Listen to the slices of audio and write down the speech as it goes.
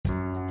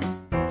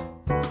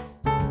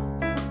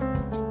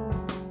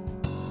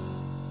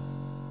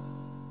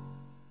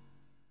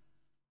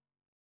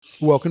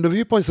Welcome to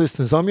Viewpoints,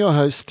 listeners. I'm your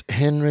host,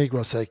 Henry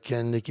Grosek,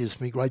 and it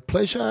gives me great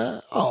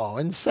pleasure,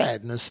 and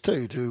sadness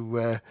too,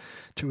 to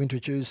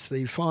introduce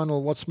the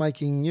final What's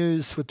Making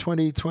News for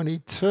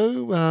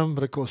 2022.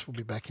 But of course, we'll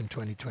be back in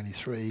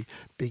 2023,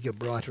 bigger,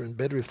 brighter, and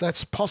better if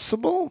that's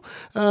possible.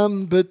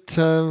 But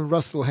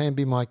Russell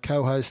Hanby, my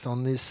co-host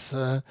on this,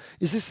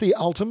 is this the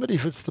ultimate?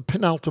 If it's the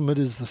penultimate,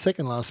 is the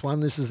second last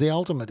one. This is the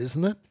ultimate,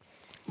 isn't it?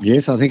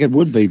 Yes, I think it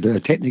would be,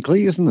 but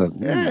technically, isn't it?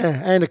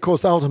 Yeah, and of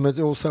course, ultimate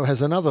also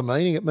has another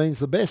meaning. It means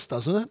the best,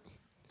 doesn't it?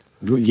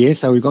 Yeah,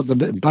 so we've got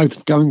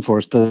both going for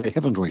us today,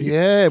 haven't we?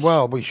 Yeah,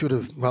 well, we should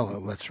have. Well,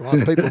 that's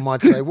right. People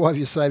might say, why have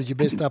you saved your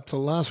best up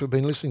till last? We've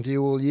been listening to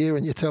you all year,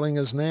 and you're telling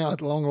us now,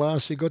 at long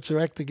last, you got your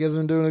act together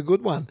and doing a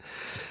good one.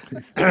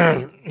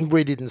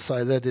 We didn't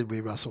say that, did we,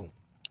 Russell?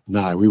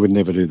 No, we would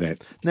never do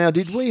that. Now,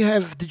 did you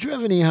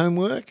have any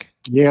homework?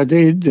 Yeah, I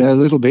did, a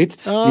little bit.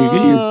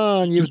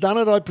 And you've done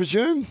it, I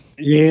presume?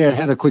 Yeah, I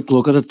had a quick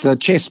look at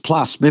it. Chess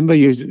Plus, remember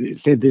you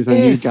said there's a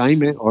new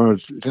game, or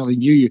fairly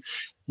new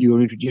you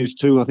were introduced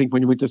to, I think,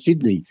 when you went to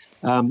Sydney.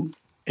 And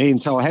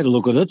so I had a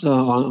look at it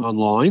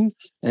online,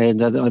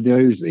 and there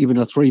was even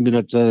a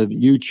 3-minute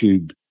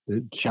YouTube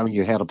showing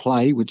you how to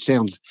play, which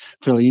sounds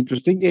fairly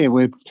interesting. Yeah,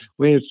 where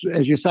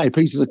as you say,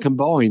 pieces are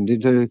combined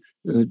into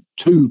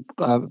two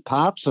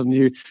parts, and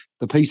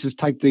the pieces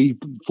take the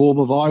form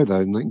of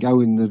either and then go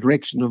in the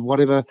direction of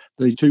whatever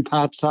the two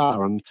parts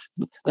are. And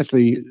that's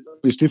the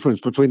biggest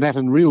difference between that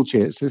and real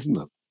chess, isn't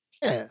it?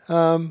 Yeah,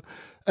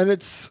 and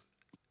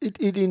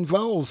it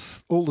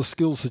involves all the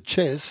skills of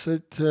chess.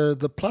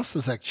 The plus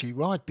is actually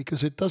right,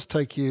 because it does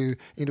take you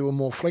into a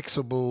more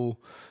flexible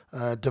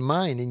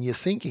domain in your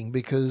thinking,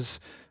 because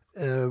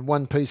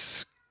one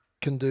piece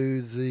can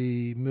do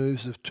the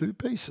moves of two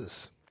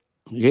pieces.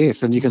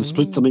 Yes, and you can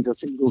split them into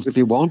singles if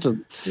you want. I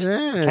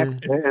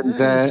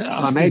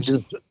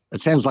imagine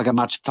it sounds like a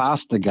much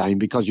faster game,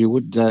 because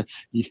you'd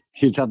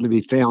suddenly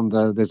be found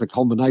there's a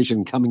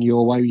combination coming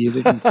your way you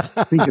didn't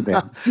think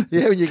about.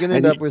 Yeah, you can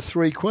end up with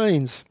 3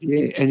 queens.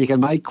 Yeah, and you can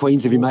make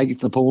queens if you make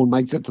it, the pawn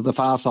makes it to the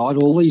far side.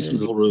 All these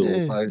little rules.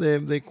 Yeah, so.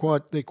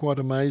 They're quite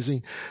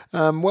amazing.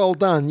 Well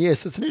done.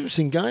 Yes, it's an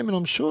interesting game, and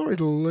I'm sure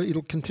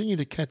it'll continue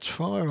to catch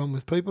fire on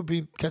people,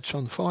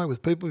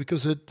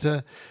 because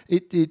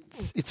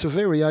it's a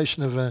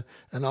variation of an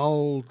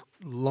old,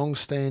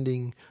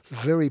 long-standing,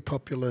 very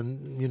popular,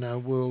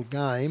 world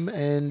game,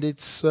 and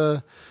it's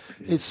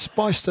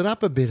spiced it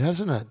up a bit,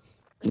 hasn't it?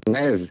 It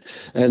has.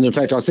 And in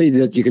fact, I see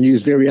that you can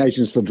use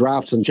variations for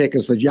drafts and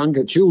checkers for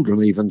younger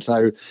children even,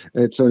 so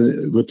it's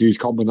with these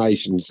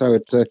combinations. So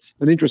it's an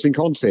interesting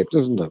concept,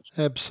 isn't it?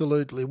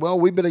 Absolutely. Well,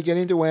 we better get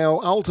into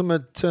our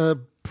ultimate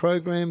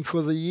program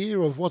for the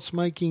year of What's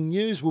Making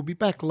News. We'll be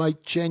back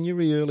late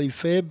January, early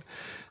Feb.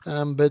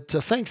 But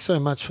thanks so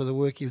much for the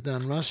work you've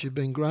done, Russ. You've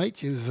been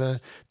great. You've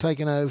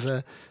taken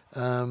over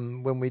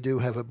when we do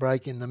have a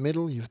break in the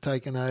middle. You've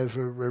taken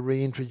over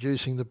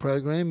reintroducing the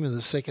program in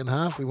the second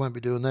half. We won't be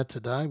doing that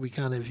today. We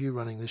can't have you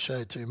running the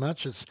show too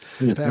much. It's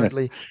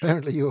apparently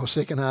your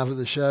second half of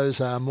the shows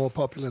are more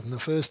popular than the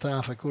first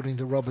half, according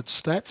to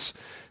Robert's stats.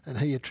 And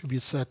he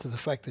attributes that to the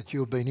fact that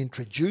you've been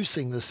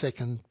introducing the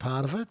second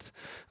part of it.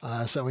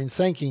 So in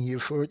thanking you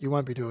for it, you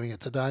won't be doing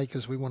it today,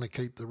 because we want to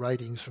keep the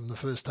ratings from the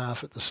first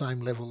half at the same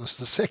level as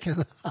the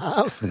second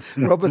half.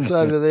 Robert's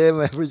over there,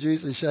 my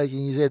producer,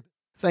 shaking his head.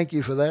 Thank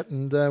you for that.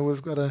 And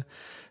we've got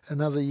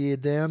another year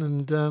down,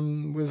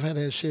 and we've had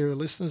our share of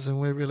listeners, and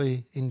we're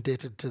really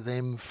indebted to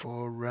them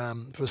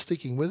for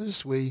sticking with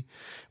us. We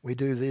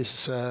do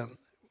this.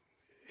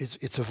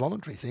 It's a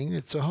voluntary thing.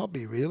 It's a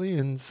hobby, really.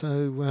 And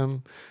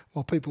so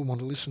while people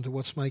want to listen to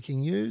What's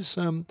Making News,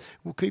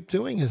 we'll keep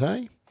doing it,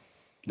 eh?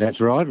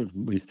 That's right.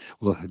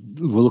 We'll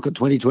look at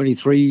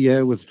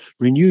 2023 with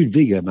renewed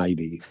vigour,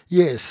 maybe.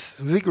 Yes,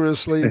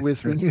 vigorously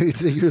with renewed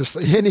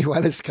vigorously.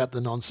 Anyway, let's cut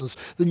the nonsense.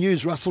 The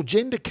news, Russell.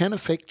 Gender can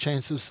affect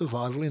chance of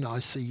survival in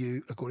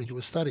ICU, according to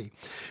a study.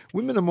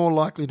 Women are more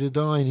likely to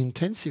die in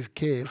intensive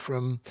care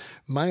from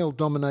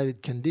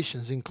male-dominated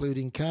conditions,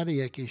 including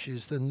cardiac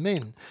issues, than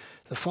men.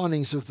 The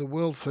findings of the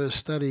world-first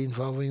study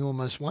involving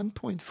almost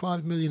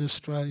 1.5 million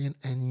Australian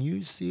and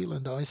New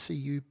Zealand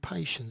ICU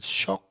patients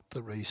shocked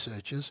the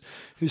researchers,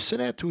 who set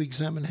out to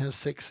examine how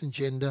sex and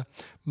gender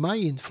may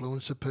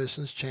influence a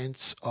person's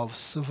chance of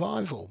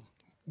survival.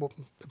 Well,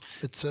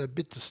 it's a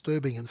bit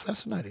disturbing and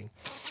fascinating.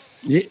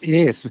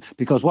 Yes,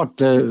 because what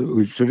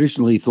we've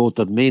traditionally thought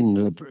that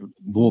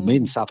more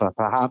men suffer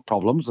for heart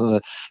problems,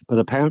 but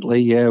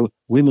apparently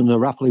women are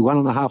roughly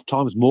 1.5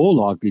 times more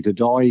likely to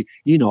die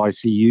in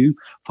ICU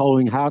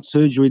following heart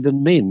surgery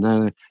than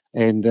men.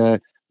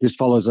 This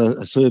follows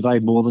a survey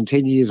more than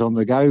 10 years on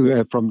the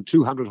go from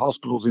 200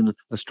 hospitals in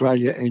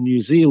Australia and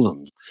New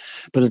Zealand.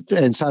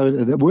 So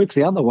it works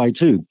the other way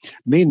too.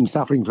 Men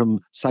suffering from,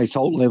 say,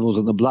 salt levels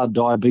in the blood,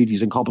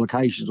 diabetes and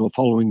complications, or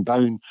following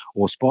bone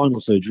or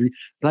spinal surgery,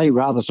 they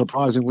rather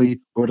surprisingly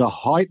were at a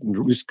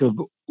heightened risk of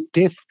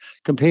death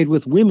compared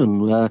with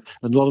women. And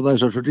a lot of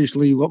those are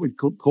traditionally what we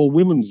call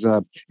women's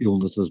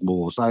illnesses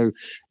more. So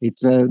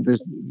it's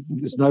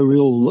there's no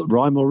real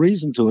rhyme or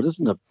reason to it,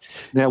 isn't it?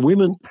 Now,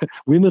 women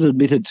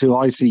admitted to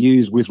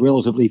ICUs with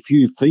relatively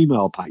few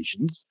female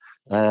patients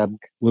were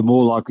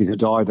more likely to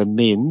die than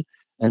men,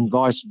 and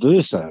vice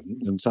versa.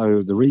 And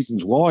so the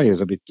reasons why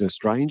is a bit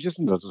strange,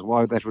 isn't it? As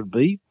why that would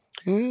be.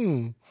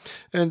 Mm.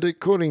 And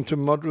according to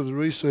moderate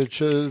research,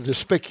 the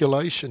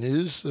speculation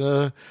is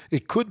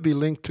it could be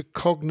linked to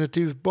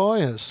cognitive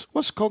bias.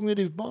 What's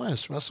cognitive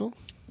bias, Russell?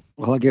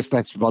 Well, I guess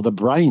that's by the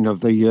brain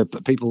of the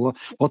people.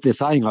 What they're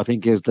saying, I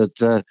think, is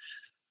that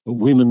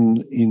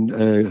women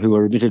who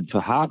are admitted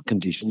for heart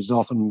conditions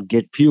often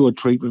get fewer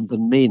treatment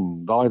than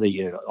men by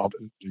the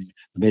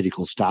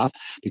medical staff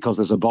because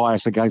there's a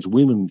bias against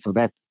women for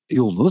that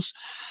illness.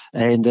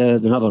 And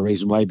another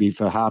reason may be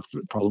for heart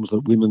problems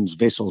that women's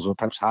vessels are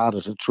perhaps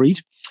harder to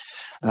treat.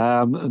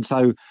 And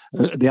so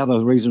the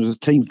other reason is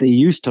they're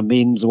used to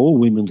men's or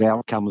women's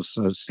outcomes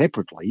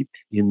separately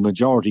in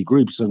majority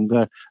groups, and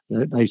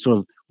they sort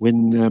of,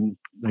 when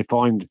they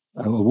find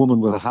a woman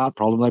with a heart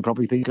problem, they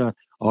probably think, they're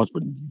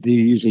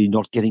usually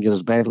not getting it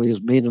as badly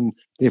as men, and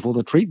therefore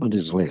the treatment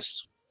is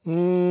less.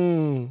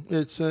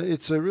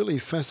 It's a really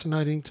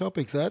fascinating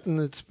topic, that, and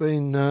it's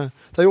been.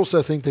 They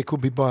also think there could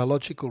be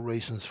biological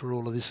reasons for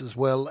all of this, as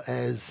well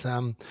as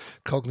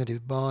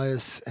cognitive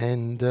bias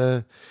and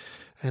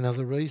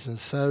other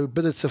reasons. So,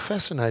 but it's a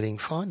fascinating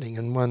finding,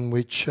 and one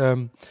which,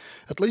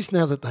 at least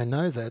now that they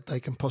know that, they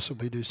can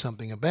possibly do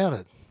something about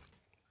it.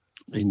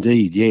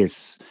 Indeed,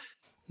 yes.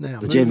 Now,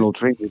 the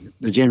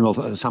general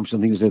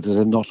assumption is that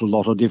there's not a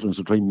lot of difference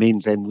between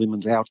men's and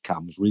women's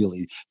outcomes,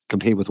 really,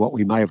 compared with what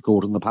we may have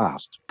thought in the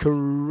past.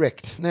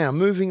 Correct. Now,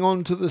 moving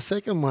on to the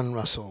second one,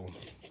 Russell.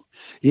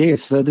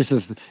 Yes, this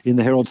is in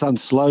the Herald Sun,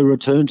 slow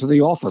return to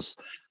the office.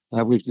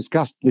 We've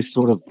discussed this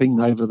sort of thing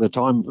over the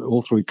time,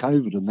 all through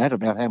COVID and that,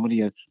 about how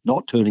many are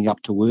not turning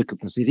up to work at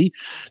the city.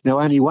 Now,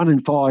 only 1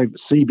 in 5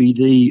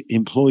 CBD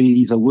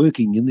employees are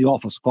working in the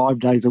office 5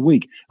 days a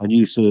week, a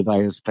new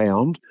survey has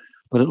found.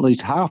 But at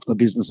least half the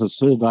businesses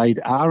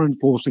surveyed are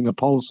enforcing a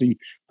policy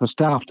for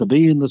staff to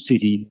be in the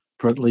city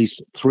for at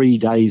least 3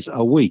 days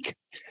a week.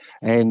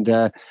 And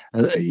so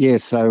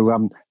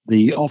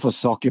the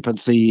office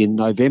occupancy in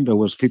November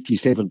was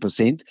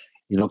 57%.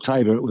 In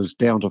October, it was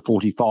down to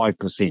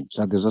 45%.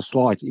 So there's a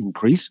slight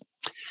increase.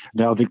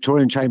 Now, a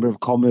Victorian Chamber of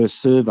Commerce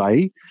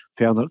survey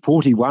found that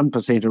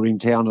 41% are in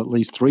town at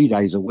least 3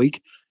 days a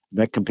week.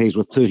 That compares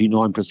with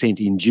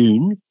 39% in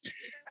June.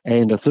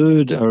 And a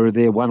third are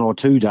there 1 or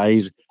 2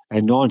 days,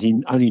 and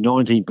only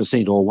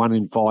 19%, or 1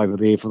 in 5, are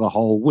there for the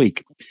whole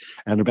week.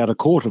 And about a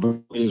quarter of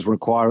employers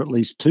require at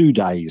least 2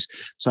 days.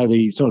 So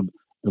the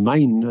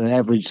main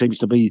average seems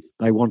to be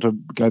they want to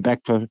go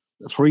back for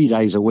 3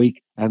 days a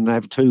week and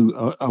have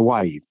 2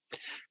 away.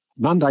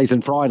 Mondays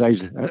and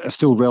Fridays are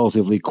still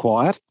relatively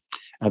quiet,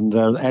 and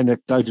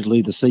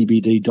anecdotally the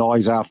CBD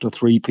dies after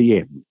 3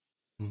 p.m.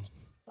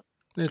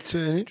 That's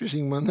an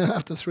interesting one,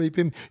 after 3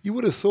 p.m. You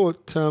would have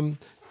thought,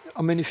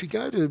 if you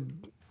go to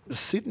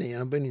Sydney,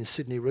 I've been in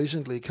Sydney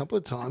recently a couple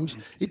of times,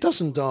 it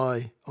doesn't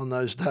die on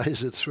those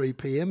days at 3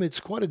 p.m. It's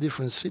quite a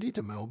different city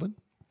to Melbourne.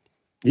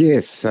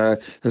 Yes,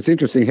 it's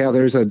interesting how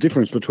there is a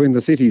difference between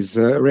the cities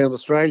around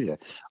Australia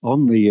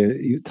on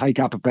the take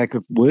up and back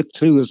of work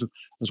too, as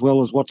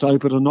well as what's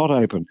open and not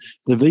open.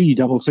 The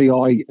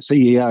VCCI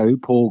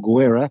CEO, Paul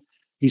Guerra,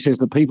 he says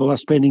that people are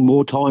spending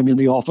more time in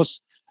the office,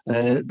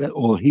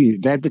 or he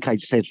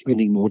advocates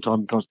spending more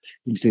time, because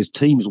he says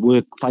teams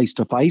work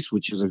face-to-face,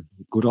 which is a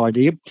good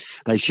idea.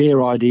 They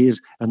share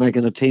ideas and they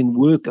can attend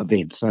work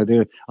events. So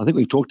I think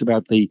we've talked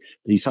about the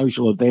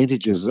social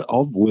advantages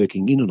of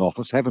working in an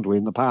office, haven't we,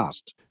 in the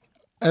past?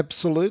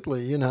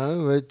 Absolutely,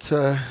 it's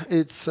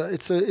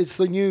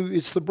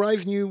the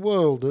brave new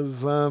world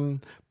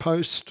of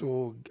post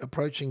or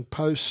approaching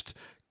post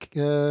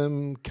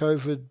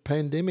COVID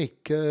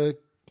pandemic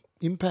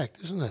impact,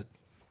 isn't it?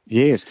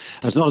 Yes,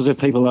 it's not as if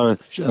people are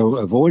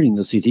avoiding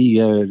the city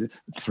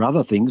for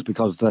other things,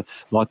 because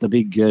like the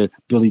big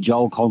Billy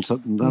Joel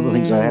concert and other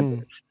things they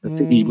had, the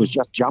city was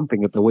just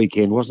jumping at the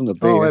weekend, wasn't it?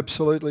 There? Oh,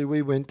 absolutely.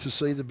 We went to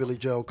see the Billy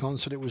Joel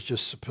concert. It was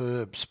just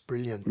superb,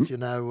 brilliant.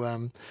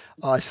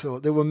 I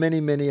thought there were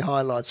many, many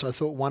highlights. I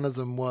thought one of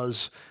them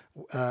was,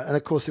 and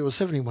of course there were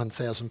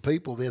 71,000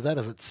 people there, that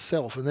of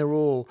itself, and they're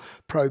all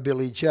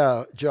pro-Billy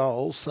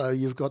Joel, so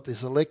you've got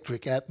this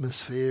electric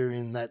atmosphere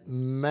in that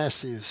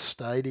massive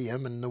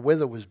stadium, and the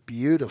weather was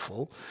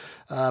beautiful.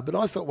 But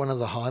I thought one of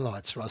the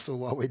highlights, Russell,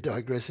 while we're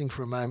digressing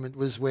for a moment,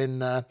 was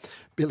when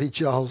Billy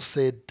Joel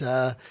said,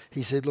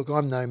 look,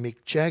 I'm no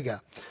Mick Jagger,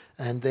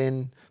 and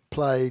then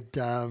played,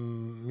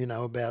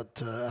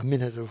 about a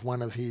minute of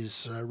one of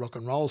his rock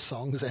and roll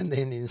songs, and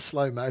then in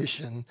slow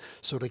motion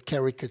sort of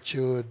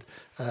caricatured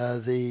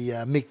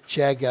the Mick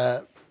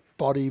Jagger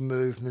body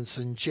movements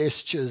and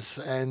gestures.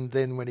 And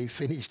then when he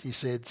finished, he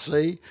said,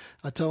 "See,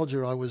 I told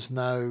you I was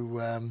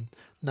no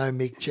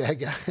Mick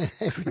Jagger."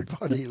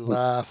 Everybody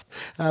laughed.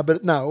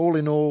 But no, all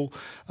in all,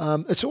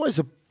 it's always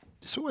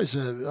it's always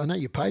I know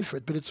you pay for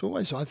it, but it's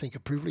always, I think, a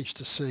privilege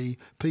to see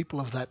people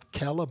of that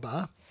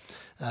calibre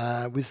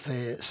with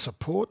their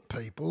support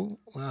people.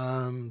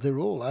 They're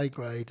all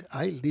A-grade,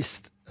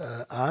 A-list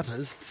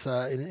artists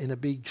in a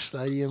big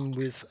stadium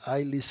with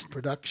A-list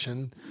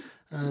production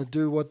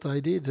do what they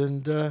did.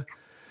 And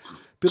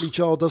Billy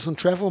Joel doesn't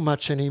travel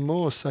much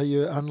anymore, so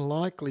you're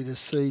unlikely to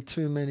see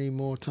too many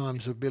more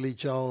times of Billy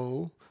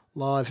Joel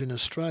live in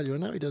Australia. I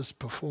know he does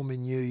perform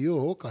in New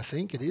York, I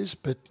think it is,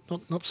 but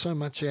not so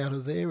much out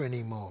of there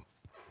anymore.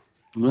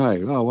 No,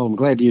 oh well, I'm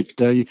glad you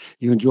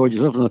enjoyed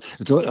yourself.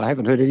 I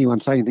haven't heard anyone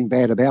say anything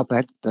bad about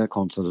that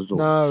concert at all.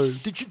 No,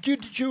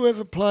 did you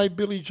ever play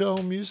Billy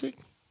Joel music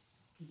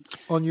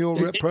on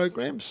your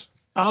programs?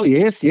 Oh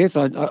yes.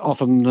 I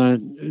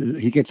often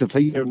he gets a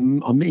feature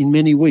in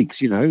many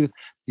weeks. You know,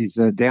 his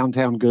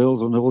Downtown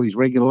Girls and all his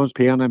regular ones,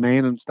 Piano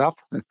Man and stuff.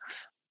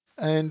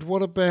 And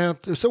what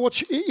about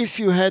if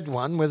you had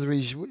one?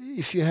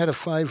 If you had a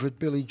favourite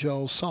Billy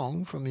Joel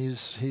song from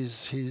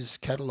his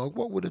catalogue,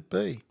 what would it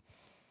be?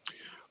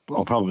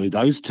 Well, probably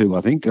those two,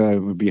 I think,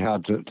 would be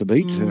hard to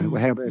beat.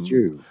 How about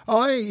you?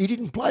 He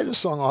didn't play the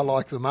song I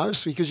like the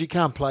most because you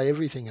can't play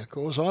everything, of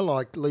course. I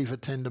like Leave a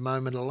Tender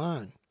Moment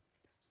Alone.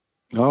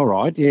 All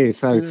right, yeah.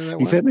 So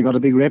he certainly got a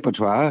big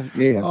repertoire,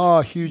 yeah.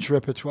 Oh, huge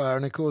repertoire.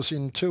 And, of course,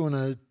 in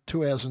 2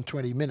 hours and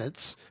 20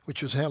 minutes,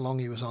 which was how long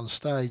he was on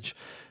stage,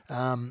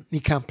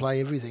 he can't play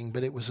everything,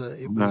 but it was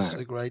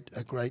a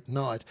great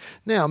night.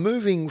 Now,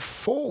 moving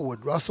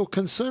forward, Russell,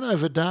 concern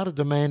over data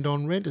demand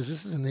on renters.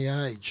 This is in The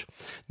Age.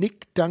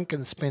 Nick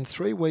Duncan spent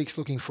 3 weeks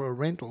looking for a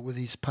rental with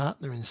his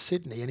partner in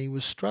Sydney, and he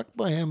was struck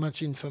by how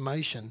much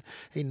information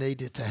he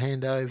needed to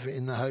hand over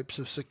in the hopes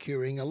of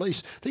securing a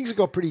lease. Things have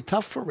got pretty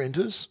tough for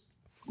renters.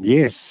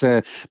 Yes,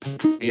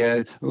 people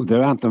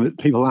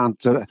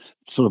aren't sort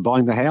of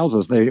buying the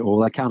houses, they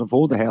can't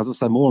afford the houses,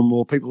 so more and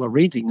more people are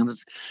renting, and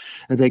it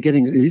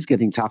is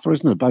getting tougher,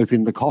 isn't it? Both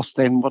in the cost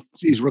and what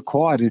is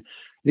required.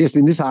 Yes,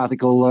 in this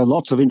article,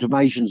 lots of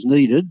information is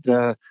needed.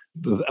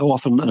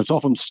 It's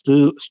often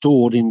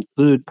stored in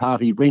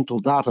third-party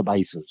rental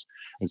databases.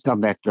 It's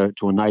done that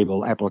to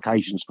enable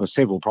applications for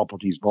several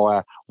properties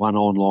via one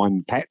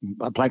online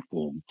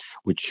platform,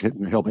 which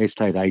can help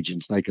estate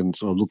agents. They can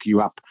sort of look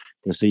you up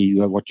to see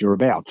what you're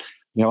about.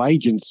 Now,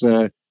 agents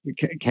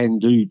can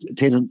do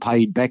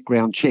tenant-paid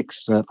background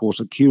checks for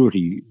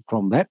security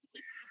from that.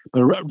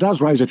 But it does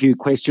raise a few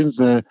questions.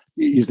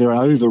 Is there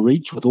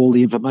overreach with all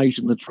the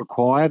information that's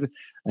required?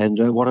 And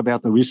what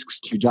about the risks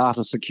to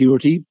data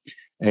security?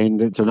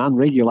 And it's an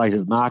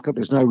unregulated market.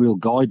 There's no real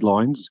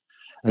guidelines.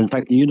 And in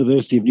fact, the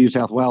University of New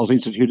South Wales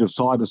Institute of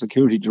Cyber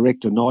Security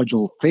Director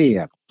Nigel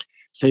Fair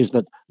says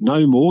that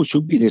no more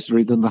should be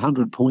necessary than the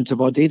 100 points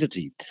of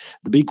identity.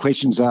 The big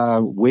questions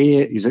are,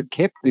 where is it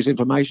kept, this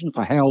information,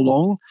 for how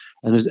long,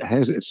 and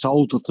has it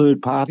sold to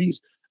third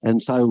parties?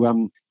 And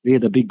so they're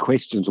the big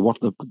questions of what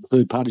the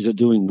third parties are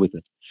doing with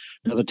it.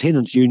 Now, the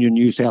Tenants Union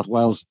New South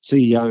Wales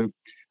CEO,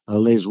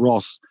 Leo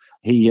Ross,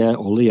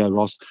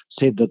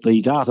 said that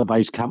the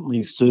database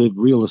companies serve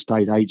real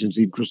estate agents'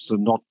 interests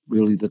and not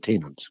really the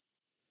tenants.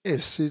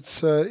 Yes,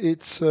 it's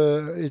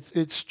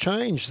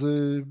changed.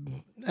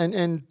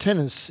 And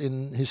tenants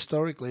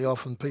historically,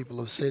 often people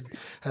have said,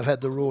 have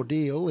had the raw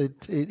deal.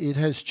 It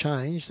has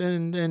changed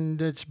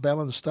and it's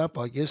balanced up,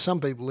 I guess. Some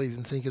people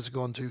even think it's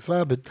gone too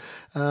far, but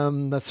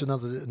that's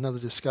another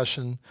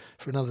discussion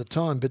for another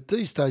time. But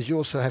these days you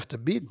also have to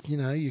bid. You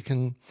know,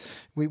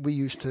 we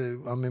used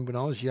to, I remember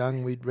when I was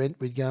young,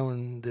 we'd go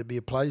and there'd be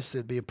a place,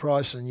 there'd be a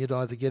price, and you'd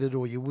either get it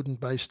or you wouldn't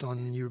based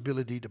on your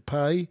ability to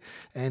pay.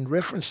 And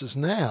references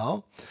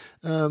now,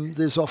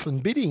 there's often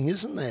bidding,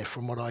 isn't there,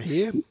 from what I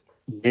hear?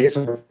 Yes,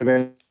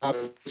 about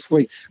this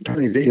week.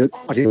 Apparently, it's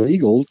quite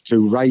illegal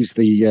to raise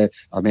the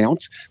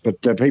amount,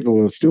 but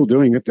people are still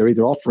doing it. They're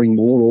either offering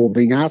more or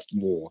being asked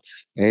more,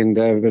 and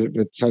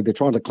so they're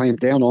trying to clamp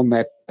down on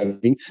that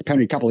thing.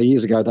 Apparently, a couple of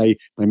years ago, they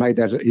made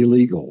that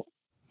illegal.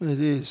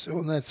 It is,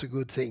 and that's a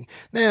good thing.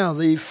 Now,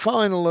 the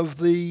final of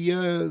the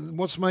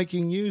what's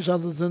making news,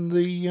 other than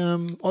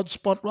the odd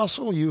spot,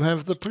 Russell, you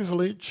have the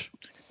privilege.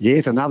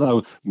 Yes,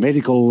 another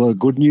medical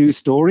good news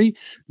story.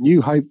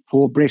 New hope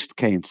for breast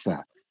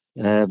cancer.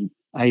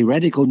 A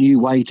radical new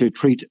way to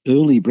treat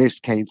early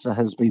breast cancer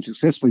has been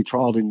successfully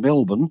trialled in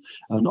Melbourne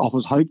and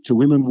offers hope to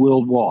women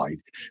worldwide.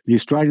 The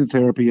Australian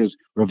therapy has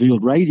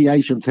revealed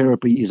radiation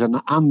therapy is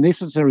an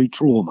unnecessary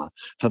trauma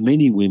for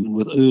many women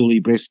with early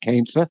breast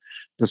cancer,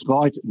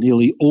 despite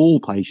nearly all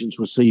patients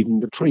receiving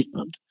the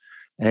treatment.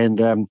 And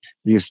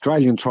the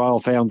Australian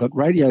trial found that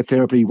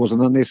radiotherapy was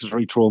an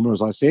unnecessary trauma,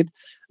 as I said.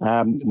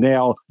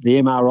 Now,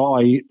 the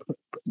MRI,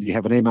 you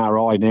have an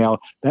MRI now,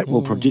 that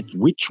will predict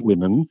which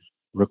women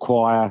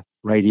require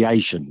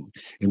radiation.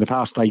 In the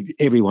past,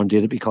 everyone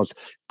did it because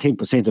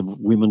 10% of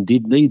women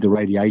did need the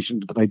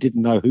radiation, but they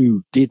didn't know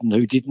who did and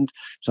who didn't.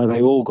 So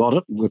they all got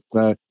it, with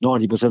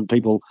 90% of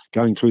people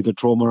going through the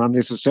trauma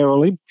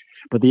unnecessarily.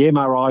 But the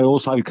MRI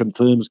also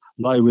confirms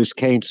low-risk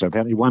cancer.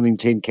 Apparently 1 in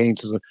 10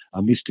 cancers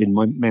are missed in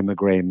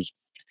mammograms.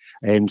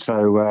 And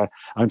so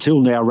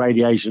until now,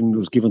 radiation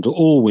was given to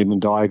all women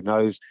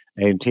diagnosed,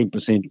 and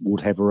 10%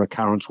 would have a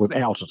recurrence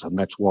without it, and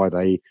that's why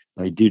they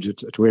did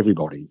it to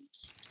everybody.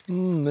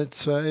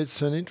 It's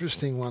an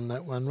interesting one,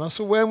 that one,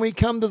 Russell. When we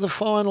come to the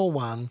final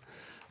one,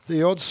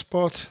 the odd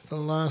spot, the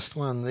last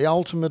one, the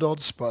ultimate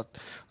odd spot,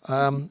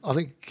 I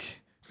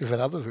think we've had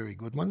other very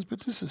good ones,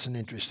 but this is an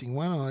interesting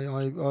one.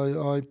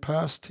 I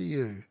pass to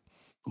you.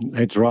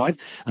 That's right.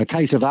 A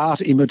case of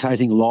art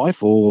imitating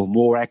life, or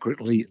more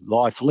accurately,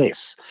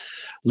 lifeless,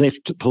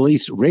 left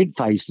police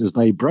red-faced as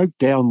they broke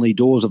down the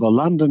doors of a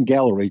London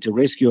gallery to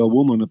rescue a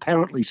woman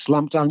apparently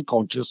slumped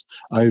unconscious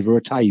over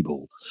a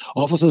table.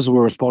 Officers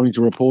were responding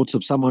to reports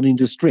of someone in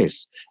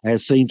distress,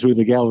 as seen through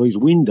the gallery's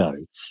window.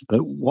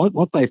 But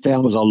what they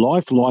found was a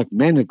lifelike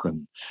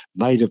mannequin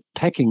made of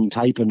packing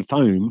tape and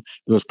foam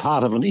that was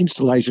part of an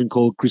installation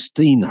called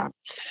Christina.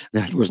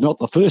 Now, it was not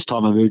the first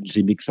time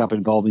emergency mix-up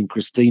involving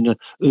Christina.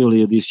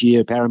 Earlier this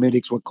year,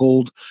 paramedics were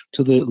called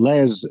to the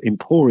Laz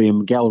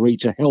Emporium gallery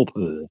to help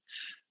her.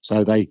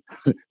 So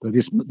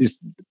this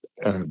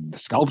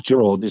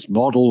sculpture, or this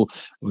model,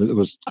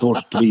 was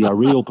thought to be a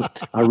real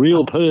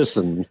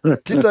person.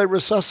 Did they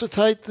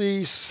resuscitate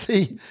the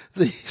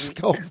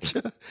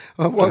sculpture,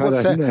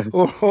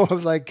 or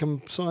have they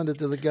consigned it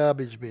to the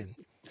garbage bin?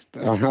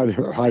 I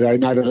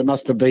don't know, but it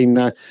must have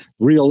been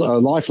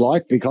real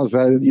lifelike, because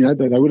they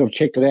would have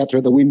checked it out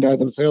through the window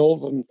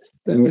themselves, and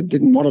they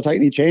didn't want to take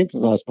any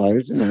chances, I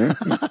suppose.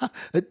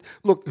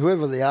 Look,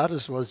 whoever the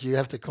artist was, you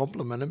have to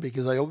compliment him,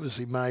 because they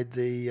obviously made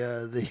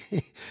the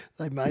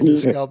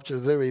sculpture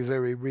very,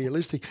 very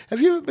realistic. Have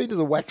you ever been to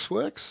the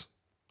waxworks?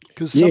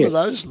 Because some of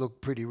those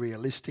look pretty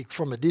realistic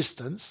from a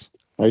distance.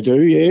 They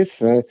do,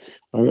 yes.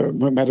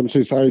 Madame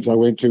Tussauds I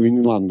went to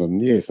in London.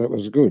 Yes, that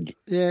was good.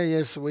 Yeah,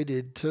 yes, we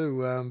did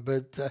too.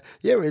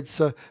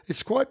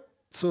 It's quite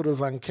sort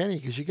of uncanny,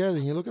 because you go there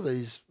and you look at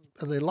these,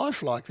 and they're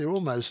lifelike.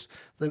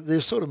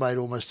 They're sort of made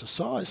almost to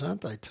size,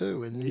 aren't they,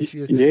 too? And if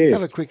you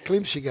have a quick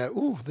glimpse, you go,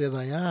 oh, there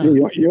they are.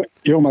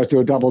 You almost do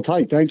a double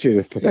take, don't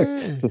you?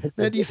 Yeah.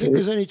 Now, do you think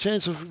there's any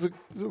chance of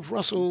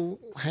Russell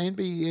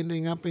Hanby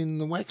ending up in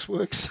the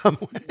waxworks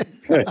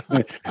somewhere?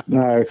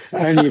 No,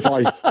 only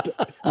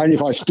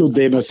if I stood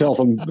there myself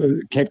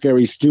and kept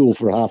very still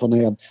for half an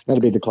hour.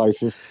 That'd be the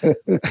closest.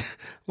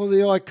 Well,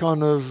 the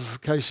icon of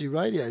Casey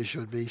Radio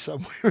should be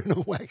somewhere in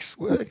a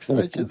waxworks,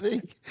 don't you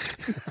think?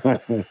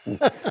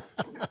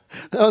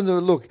 Oh, no,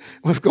 look,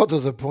 we've got to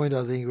the point,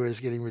 I think, where it's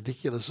getting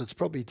ridiculous. It's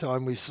probably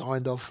time we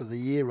signed off for the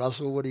year,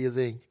 Russell. What do you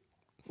think?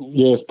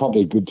 Yes,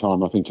 probably a good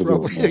time, I think, to do it.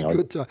 Probably a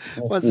good time.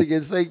 Once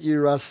again, thank you,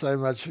 Russ, so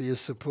much for your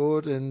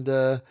support, and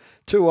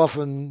too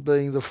often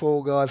being the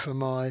fall guy for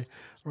my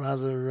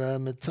rather,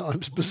 at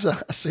times,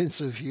 bizarre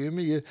sense of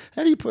humour.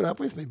 How do you put up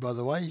with me, by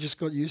the way? You just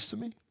got used to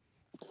me?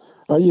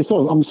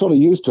 I'm sort of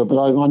used to it, but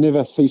I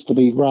never cease to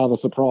be rather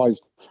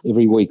surprised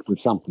every week with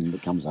something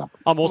that comes up.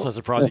 I'm also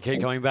surprised you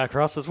keep coming back,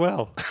 Russ, as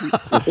well.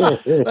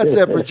 That's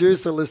our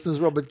producer,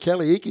 listeners, Robert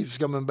Kelly. He keeps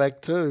coming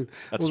back too.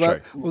 That's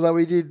true. Although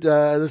we did,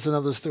 that's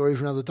another story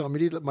for another time. We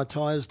did let my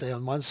tyres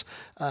down once,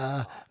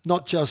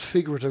 not just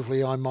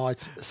figuratively, I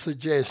might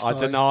suggest. I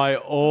deny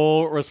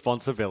all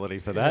responsibility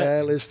for that.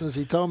 Yeah, listeners,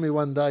 he told me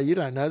one day, you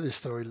don't know this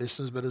story,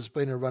 listeners, but it's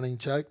been a running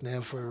joke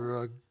now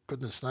for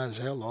goodness knows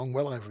how long,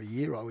 well over a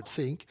year, I would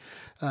think.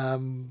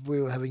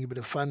 We were having a bit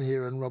of fun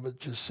here, and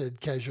Robert just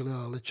said casually,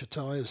 I'll let your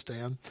tyres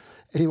down.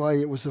 Anyway,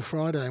 it was a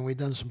Friday, and we'd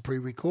done some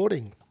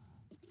pre-recording.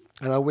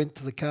 And I went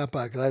to the car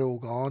park, they'd all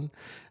gone,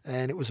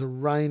 and it was a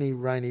rainy,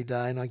 rainy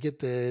day, and I get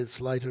there, it's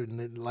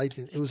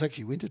it was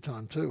actually winter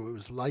time too. It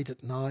was late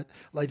at night,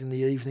 late in the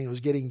evening, it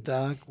was getting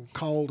dark,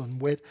 cold and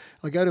wet.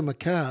 I go to my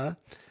car,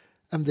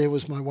 and there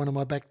was one of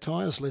my back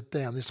tyres let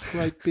down. This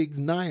great big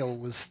nail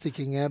was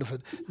sticking out of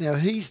it. Now,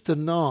 he's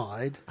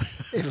denied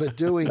ever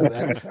doing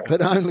that,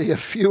 but only a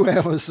few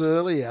hours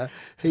earlier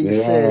he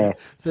said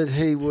that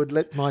he would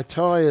let my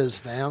tyres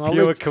down.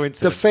 Pure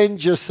coincidence.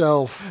 Defend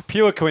yourself.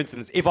 Pure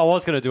coincidence. If I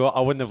was going to do it, I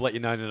wouldn't have let you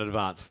know in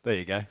advance. There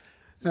you go.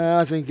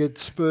 I think it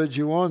spurred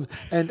you on.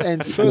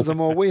 And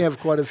furthermore, we have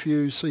quite a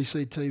few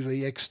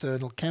CCTV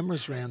external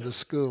cameras around the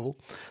school.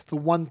 The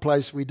one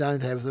place we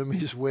don't have them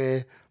is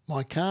where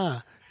my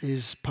car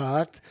is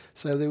parked,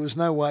 so there was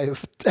no way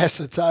of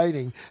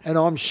ascertaining. And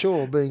I'm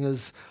sure, being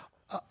as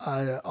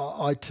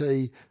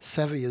IT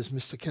savvy as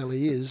Mr.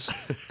 Kelly is,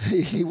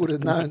 he would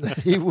have known that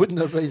he wouldn't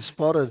have been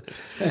spotted.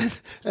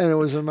 And it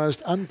was the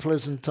most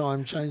unpleasant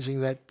time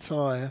changing that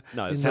tyre in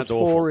the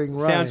pouring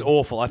rain. Sounds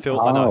awful. I feel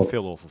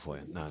awful for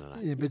you. No.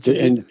 Yeah, but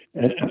and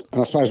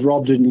I suppose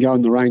Rob didn't go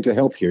in the rain to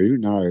help you.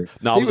 No,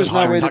 he was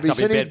nowhere to be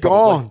seen. He'd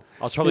gone.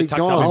 I was probably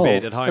tucked up in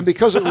bed at home. And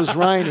because it was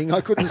raining, I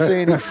couldn't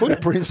see any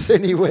footprints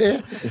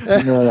anywhere.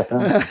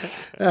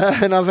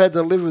 And I've had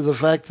to live with the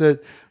fact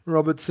that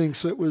Robert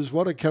thinks it was,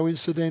 a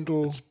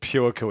coincidental... It's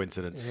pure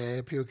coincidence.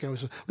 Yeah, pure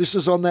coincidence.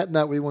 Listeners, on that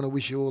note, we want to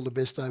wish you all the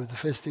best over the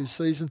festive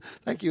season.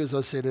 Thank you, as I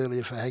said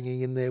earlier, for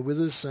hanging in there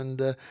with us,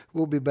 and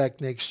we'll be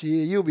back next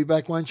year. You'll be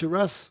back, won't you,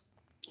 Russ?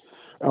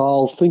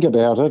 I'll think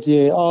about it.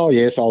 Yeah. Oh,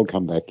 yes, I'll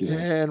come back. Yes.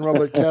 Yeah, and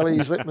Robert Kelly,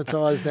 he's let my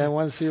tyres down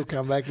once. He'll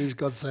come back. He's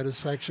got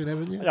satisfaction,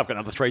 haven't you? I've got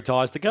another 3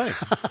 tyres to go.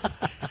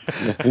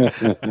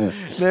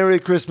 Merry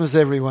Christmas,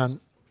 everyone.